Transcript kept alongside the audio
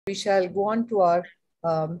We shall go on to our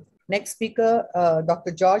next speaker,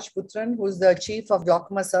 Dr. George Puthuran, who is the Chief of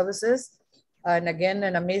Glaucoma Services, and again,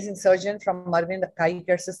 an amazing surgeon from Arvind Eye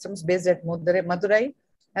Care Systems based at Madurai.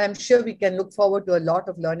 And I'm sure we can look forward to a lot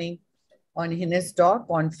of learning on his talk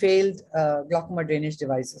on failed glaucoma drainage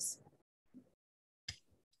devices.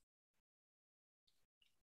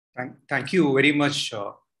 Thank you very much,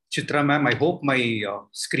 Chitra ma'am. I hope my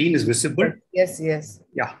screen is visible. Yes, yes.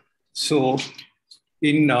 Yeah. So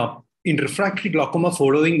in refractory glaucoma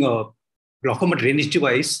following a glaucoma drainage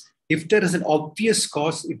device, if there is an obvious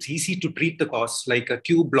cause, it's easy to treat the cause, like a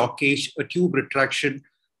tube blockage, a tube retraction,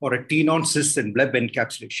 or a tenon cyst and bleb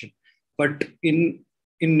encapsulation. But in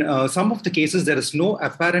some of the cases, there is no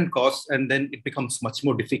apparent cause, and then it becomes much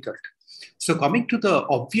more difficult. So coming to the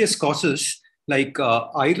obvious causes, like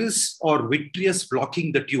iris or vitreous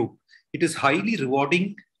blocking the tube, it is highly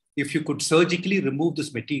rewarding if you could surgically remove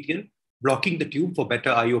this material, blocking the tube for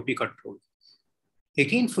better IOP control.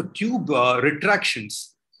 Again, for tube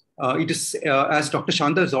retractions, it is, as Dr.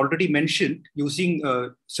 Shanda has already mentioned, using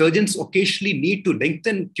surgeons occasionally need to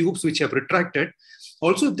lengthen tubes which have retracted.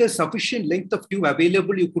 Also, if there's sufficient length of tube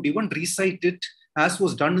available, you could even resite it, as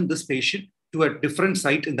was done in this patient, to a different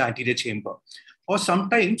site in the anterior chamber. Or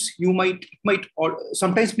sometimes it might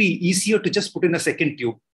sometimes be easier to just put in a second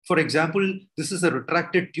tube. For example, this is a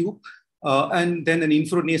retracted tube and then an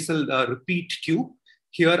infranasal repeat tube.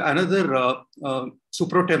 Here, another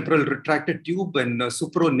supratemporal retracted tube and a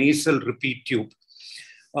supranasal repeat tube.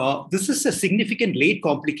 This is a significant late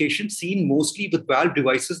complication seen mostly with valve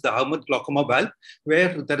devices, the Ahmed glaucoma valve,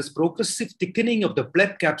 where there is progressive thickening of the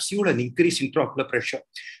bleb capsule and increased intraocular pressure.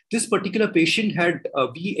 This particular patient had,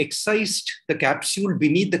 we excised the capsule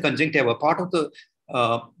beneath the conjunctiva, part of the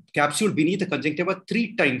capsule beneath the conjunctiva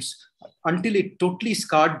 3 times until it totally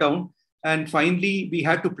scarred down. And finally, we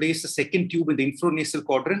had to place a second tube in the infranasal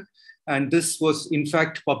quadrant. And this was in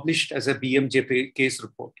fact published as a BMJ case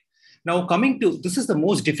report. Now coming to, this is the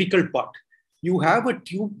most difficult part. You have a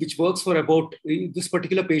tube which works for about, this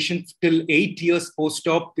particular patient till 8 years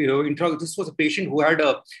post-op. This was a patient who had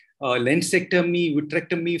a lensectomy,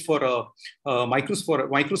 vitrectomy for a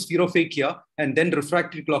microspherophakia, and then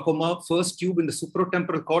refractory glaucoma, first tube in the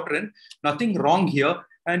supratemporal quadrant. Nothing wrong here.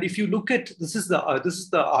 And if you look at, this is the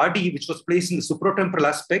RD which was placed in the supratemporal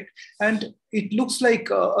aspect, and it looks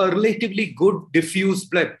like a relatively good diffuse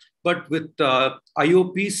bleb, but with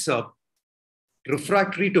IOPs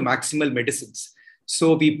refractory to maximal medicines.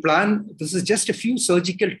 So we plan, this is just a few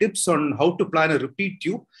surgical tips on how to plan a repeat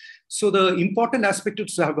tube. So the important aspect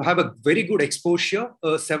is to have a very good exposure.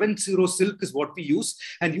 7-0 silk is what we use.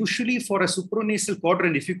 And usually for a supranasal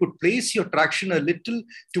quadrant, if you could place your traction a little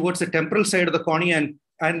towards the temporal side of the cornea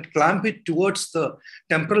and clamp it towards the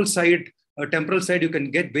temporal side, you can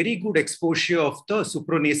get very good exposure of the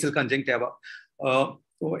supranasal conjunctiva.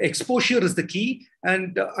 Exposure is the key.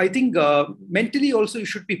 And I think mentally also you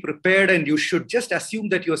should be prepared, and you should just assume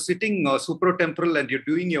that you're sitting supratemporal and you're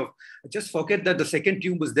doing your, just forget that the second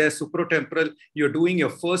tube is there, supratemporal, you're doing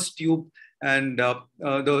your first tube. And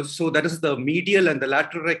so that is the medial and the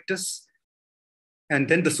lateral rectus. And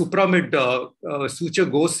then the supramid suture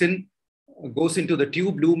goes into the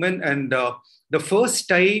tube lumen, and the first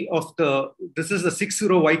tie of this is the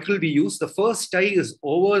 6-0 vicryl we use. The first tie is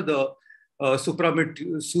over the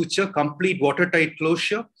supramid suture, complete watertight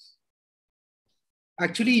closure.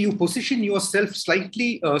 Actually, you position yourself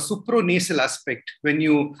slightly supranasal aspect. When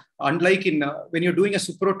you, unlike when you're doing a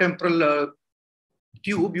supratemporal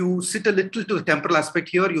tube, you sit a little to the temporal aspect.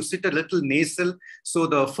 Here, you sit a little nasal. So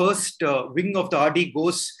the first wing of the RD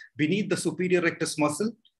goes beneath the superior rectus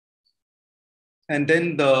muscle. And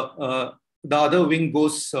then the other wing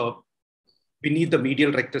goes beneath the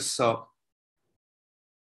medial rectus.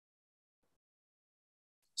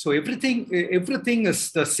 So everything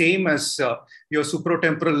is the same as your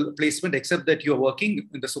supratemporal placement, except that you're working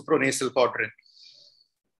in the supranasal quadrant.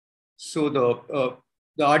 So the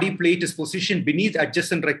RD plate is positioned beneath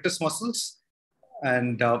adjacent rectus muscles,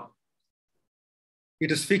 and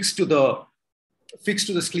it is fixed to the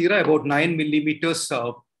sclera about 9 millimeters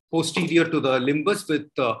posterior to the limbus with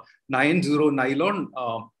 9-0 nylon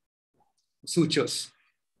sutures.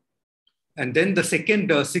 And then the second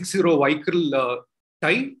 6-0 vicryl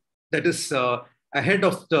tie, that is ahead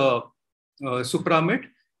of the supramid,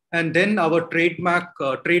 and then our trademark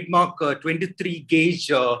 23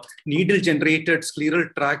 gauge needle generated scleral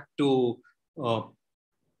tract to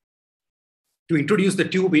introduce the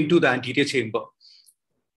tube into the anterior chamber.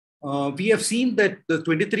 We have seen that the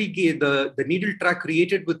 23 gauge, the needle tract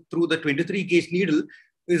created through the 23 gauge needle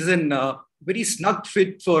is a very snug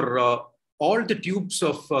fit for all the tubes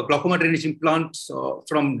of glaucoma drainage implants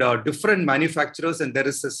from the different manufacturers, and there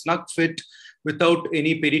is a snug fit without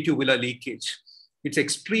any peritubular leakage. It's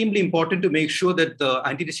extremely important to make sure that the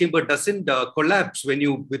anterior chamber doesn't collapse when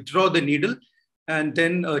you withdraw the needle. And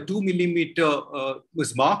then 2 millimeter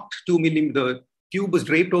was marked, 2 millimeter, the tube was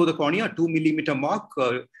draped over the cornea, 2 millimeter mark.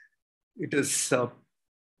 It is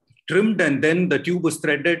trimmed, and then the tube was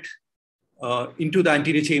threaded into the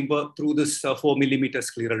anterior chamber through this 4 millimeter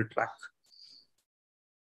scleral track.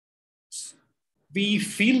 We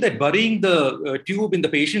feel that burying the tube in the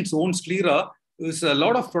patient's own sclera is a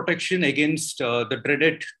lot of protection against the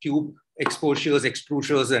dreaded tube exposures,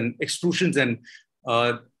 extrusions, and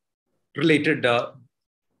related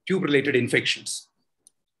tube-related infections.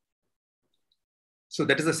 So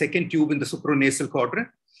that is the second tube in the supranasal quadrant.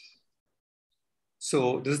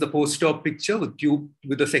 So this is the post-op picture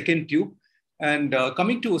with the second tube. And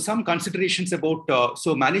coming to some considerations about,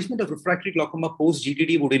 so management of refractory glaucoma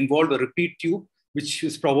post-GTD would involve a repeat tube, which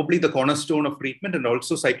is probably the cornerstone of treatment, and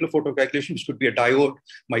also cyclophotocoagulation, which could be a diode,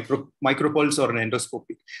 micropulse, or an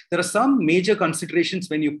endoscopy. There are some major considerations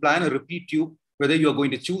when you plan a repeat tube, whether you are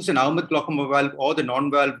going to choose an Ahmed glaucoma valve or the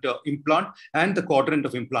non-valved implant, and the quadrant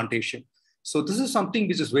of implantation. So this is something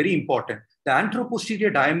which is very important. The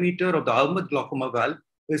anteroposterior diameter of the Ahmed glaucoma valve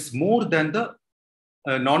is more than the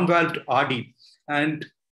non-valved RD. And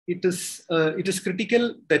it is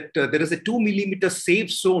critical that there is a 2 millimeter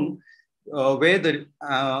safe zone where the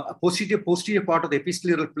posterior part of the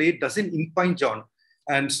episcleral plate doesn't impinge on.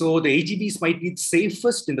 And so the AGVs might be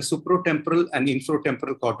safest in the supratemporal and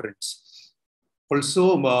infratemporal quadrants.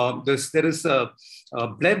 Also, there is a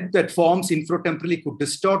bleb that forms infratemporally, could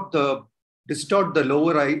distort the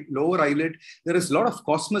lower eyelid. There is a lot of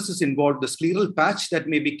cosmesis involved. The scleral patch that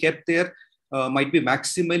may be kept there might be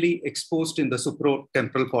maximally exposed in the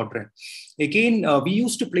supratemporal quadrant. Again, we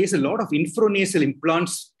used to place a lot of infranasal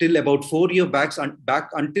implants till about 4 years back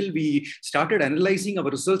until we started analyzing our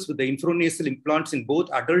results with the infranasal implants in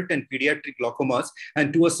both adult and pediatric glaucomas.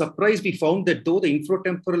 And to our surprise, we found that though the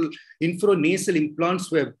infranasal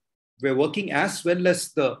implants were working as well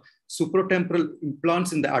as the supratemporal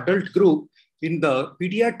implants in the adult group, in the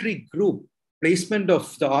pediatric group, placement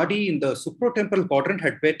of the RD in the supratemporal quadrant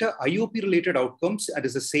had better IOP-related outcomes and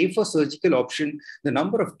is a safer surgical option. The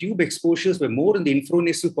number of tube exposures were more in the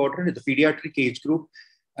infranasal quadrant in the pediatric age group.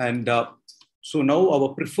 And so now our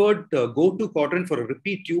preferred go-to quadrant for a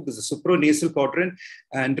repeat tube is the supranasal quadrant.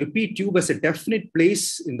 And repeat tube has a definite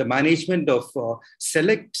place in the management of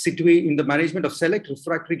select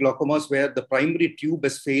refractory glaucomas where the primary tube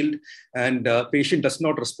has failed and patient does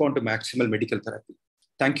not respond to maximal medical therapy.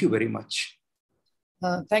 Thank you very much.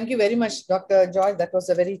 Thank you very much, Dr. George. That was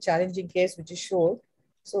a very challenging case which you showed.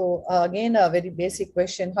 So again, a very basic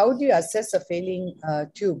question. How do you assess a failing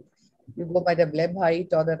tube? You go by the bleb height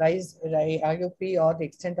or the IOP or the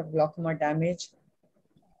extent of glaucoma damage?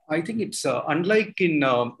 I think it's unlike in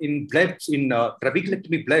blebs, in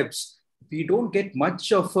trabeculectomy blebs, we don't get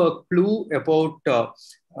much of a clue about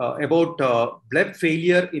bleb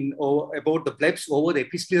failure about the blebs over the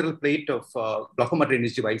episcleral plate of glaucoma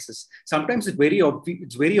drainage devices. Sometimes it's very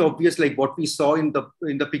obvious, like what we saw in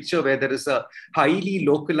the picture where there is a highly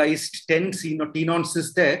localized 10 tenon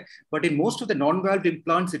cyst there. But in most of the non-valved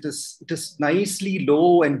implants, it is nicely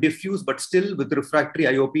low and diffuse, but still with refractory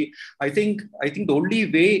IOP. I think the only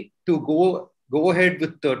way to go ahead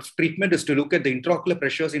with the treatment is to look at the intraocular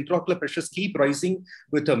pressures. Intraocular pressures keep rising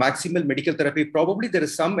with a maximal medical therapy. Probably there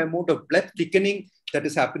is some amount of bleb thickening that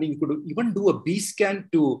is happening. You could even do a B scan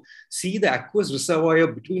to see the aqueous reservoir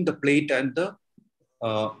between the plate and the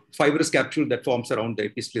fibrous capsule that forms around the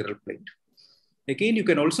episcleral plate. Again, you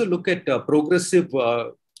can also look at progressive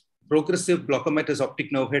glaucomatous optic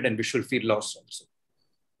nerve head and visual field loss also.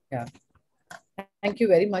 Yeah. Thank you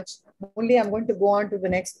very much. Only I'm going to go on to the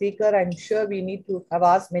next speaker. I'm sure we need to have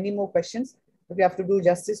asked many more questions, but we have to do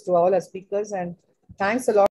justice to all our speakers. And thanks a lot.